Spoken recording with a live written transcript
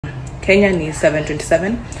Kenya ni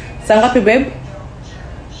 7:27. Sangapi babe?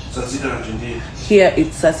 Here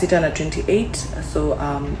it's 6:28. So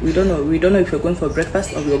we don't know if we're going for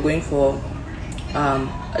breakfast or we're going for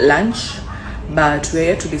lunch, but we're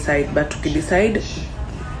yet to decide. But to decide,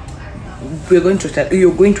 you're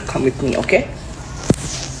going to come with me, okay?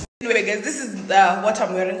 Anyway guys, this is what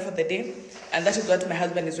I'm wearing for the day, and that is what my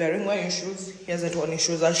husband is wearing. Wearing shoes. He hasn't worn his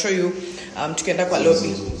shoes. I'll show you tukienda kwa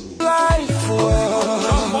lobby.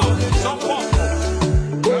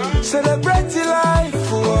 Celebrate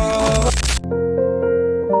life.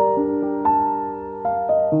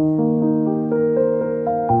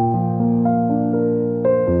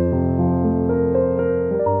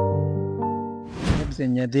 Nebz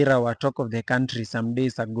and Nyathira were talk of the country some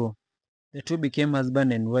days ago. The two became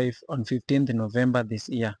husband and wife on 15th November this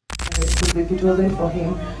year. If it wasn't for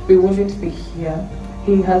him, we wouldn't be here.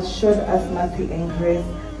 He has showed us mercy and grace.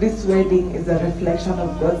 This wedding is a reflection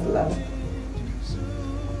of God's love.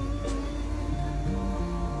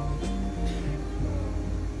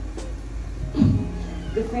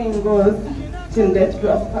 The saying goes, till death do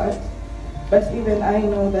us part. But even I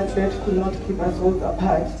know that death could not keep us both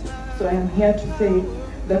apart. So I am here to say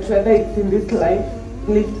that whether it's in this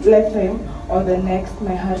lifetime or the next,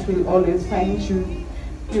 my heart will always find you.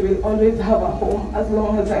 You will always have a home as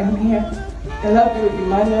long as I am here. I love you,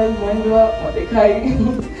 Emmanuel, Mwendwa, Mordecai,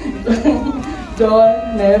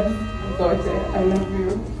 Dawn, Nebz, Zote. I love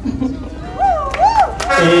you.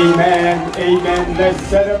 Amen. Amen. Let's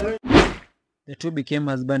celebrate. The two became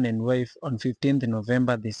husband and wife on 15th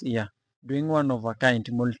November this year, doing one of a kind,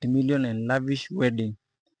 multi-million and lavish wedding.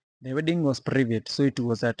 The wedding was private, so it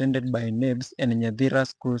was attended by Nebz and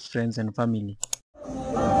Nyathira's close friends and family.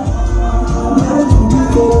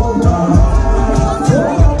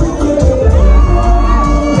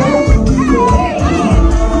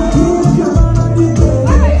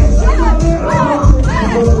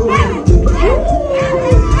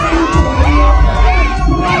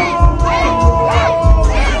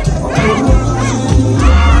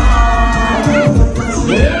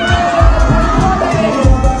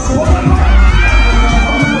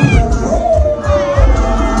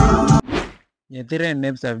 Nyathira and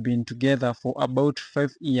Nebz have been together for about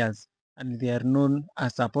 5 years, and they are known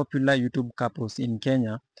as a popular YouTube couples in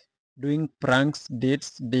Kenya, doing pranks,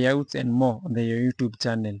 dates, dayouts and more on their YouTube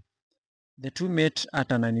channel. The two met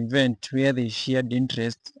at an event where they shared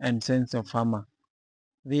interests and sense of humor.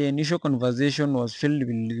 The initial conversation was filled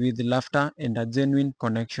with laughter and a genuine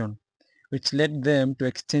connection, which led them to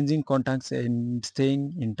exchanging contacts and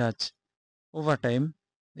staying in touch. Over time,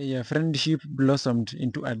 their friendship blossomed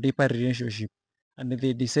into a deeper relationship, and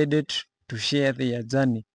they decided to share their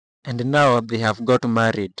journey. And now they have got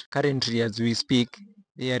married. Currently, as we speak,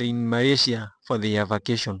 they are in Malaysia for their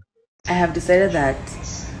vacation. I have decided that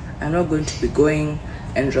I'm not going to be going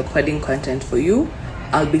and recording content for you.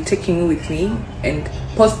 I'll be taking you with me and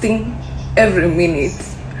posting every minute.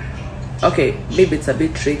 Okay, maybe it's a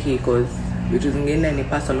bit tricky because it isn't any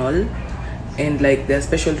personal, and like they're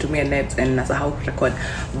special to me and Nebz and as a how to record.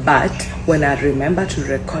 But when I remember to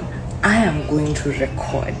record, I am going to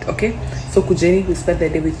record. Okay, so Kujeni will spend the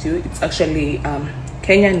day with you. It's actually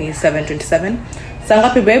Kenya ni 7:27.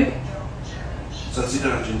 Sangapi babe?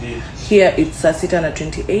 Here it's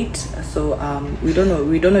 6:28. So we don't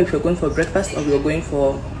know if we're going for breakfast or we're going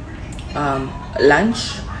for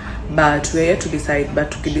lunch, but we're yet to decide.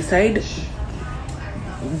 But to decide,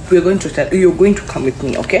 you're going to come with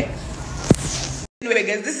me, okay? Anyway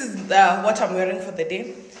guys, this is what I'm wearing for the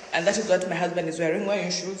day, and that is what my husband is wearing.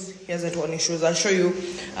 Wearing shoes. He hasn't worn his shoes. I'll show you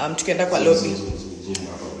tukienda kwa lobby.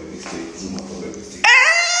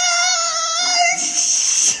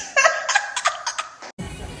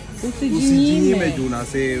 Usijinyime juu na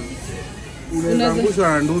save. Unazangushwa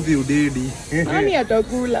na nduthi udedi. Nani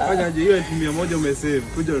atakula? Aje hiyo 1,100 umesave.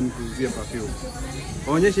 Kuja nikuzie perfume.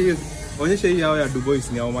 Onyesha hii yao ya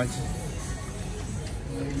Dubois ni how much?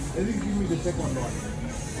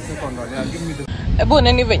 Ebu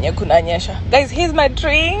neni venye kunanyesha. Guys, here's my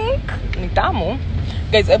drink. Ni tamu.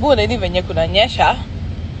 Guys, ebu neni venye kunanyesha.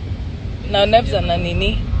 Na Nebz ana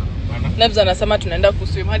nini? Nebz anasema tunaenda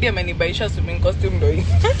kuswim. Hadi amenibaisha swimming costume ndio hii.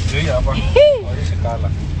 Ndio hapa. Onyesha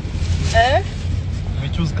color. We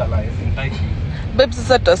choose color entire. Babe,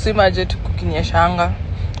 sasa tutaswim aje tukinyeshanga.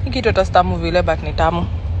 Hiki tutastamu vile but ni tamu.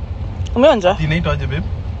 Umeonja? Inaitwa aje babe?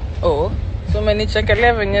 Oh, so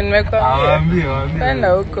umenichekelea venye nimekwambia. Waambie.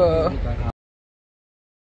 Kwenda huko.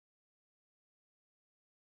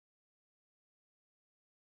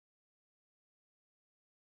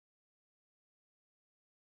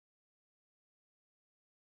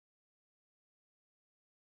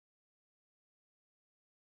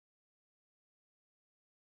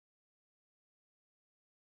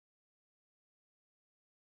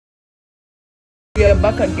 We are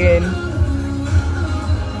back again.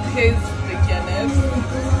 Here's the Nebz.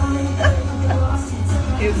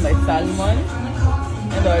 Here's my salmon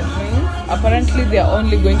and our drinks. Apparently they are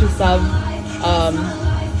only going to serve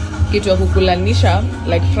kitu ya kukulanisha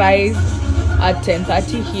like fries at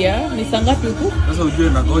 10:30 here. Ni saa ngapi huku? Sasa ujue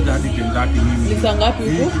na goja hadi 10:30 mimi. Ni saa ngapi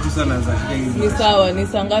huku? Kitu sana za hivi. Ni sawa, ni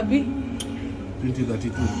saa ngapi?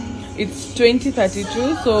 20:32. It's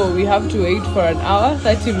 20:32, so we have to wait for an hour,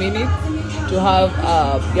 30 minutes to have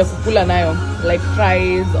ya kukula nayo like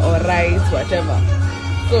fries or rice, whatever.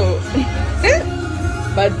 So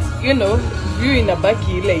but you know, view in a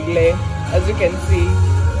baki ile as you can see.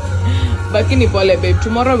 Baki ni pole babe.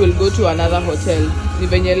 Tomorrow we'll go to another hotel. Ni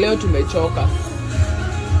venye leo tumechoka.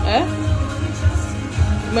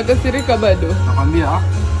 Makasirika bado. Nakwambia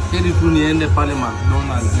heri tu niende pale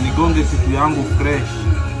McDonald's nigonge siku yangu fresh.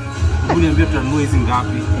 Hebu niambie tutanunua hizi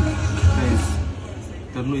ngapi? Yes.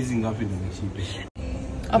 Tutanunua hizi ngapi ndio nishipe.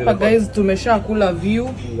 Hapa guys tumeshakula view.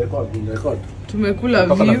 Record. Tumekula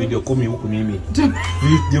view. Kama video 10 huku mimi.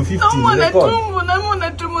 Video 15 record.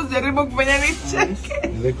 Naona tumbo jaribu kufanya nicheke.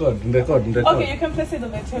 Record. Okay, you can place it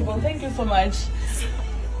on the table. Thank you so much.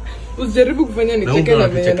 Usijaribu kufanya nicheke na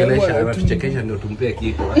mimi. Anatuchekesha ndio tumpee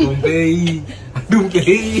kitu. Atumpei.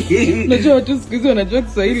 Najua watu siku hizi wanajua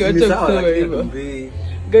Kiswahili, acha kusema hivyo.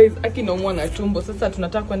 Guys, akinaumwa na tumbo. Sasa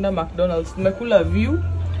tunataka kwenda McDonald's. Tumekula view.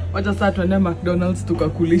 Wacha sasa tuende McDonald's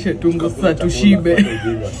tukakulishe tumbo sasa tushibe.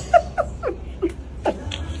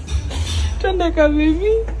 Twende ka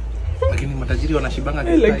baby. Lakini matajiri wanashibanga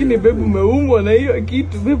kitu. Lakini baby umeumwa na hiyo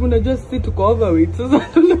kitu. Baby unajua sisi tuko overweight. Sasa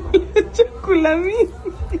tunakula chakula mingi.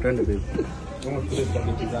 Twende baby.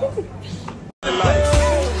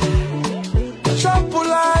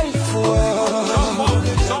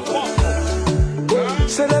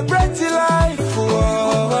 Celebrate life.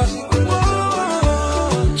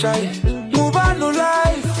 Try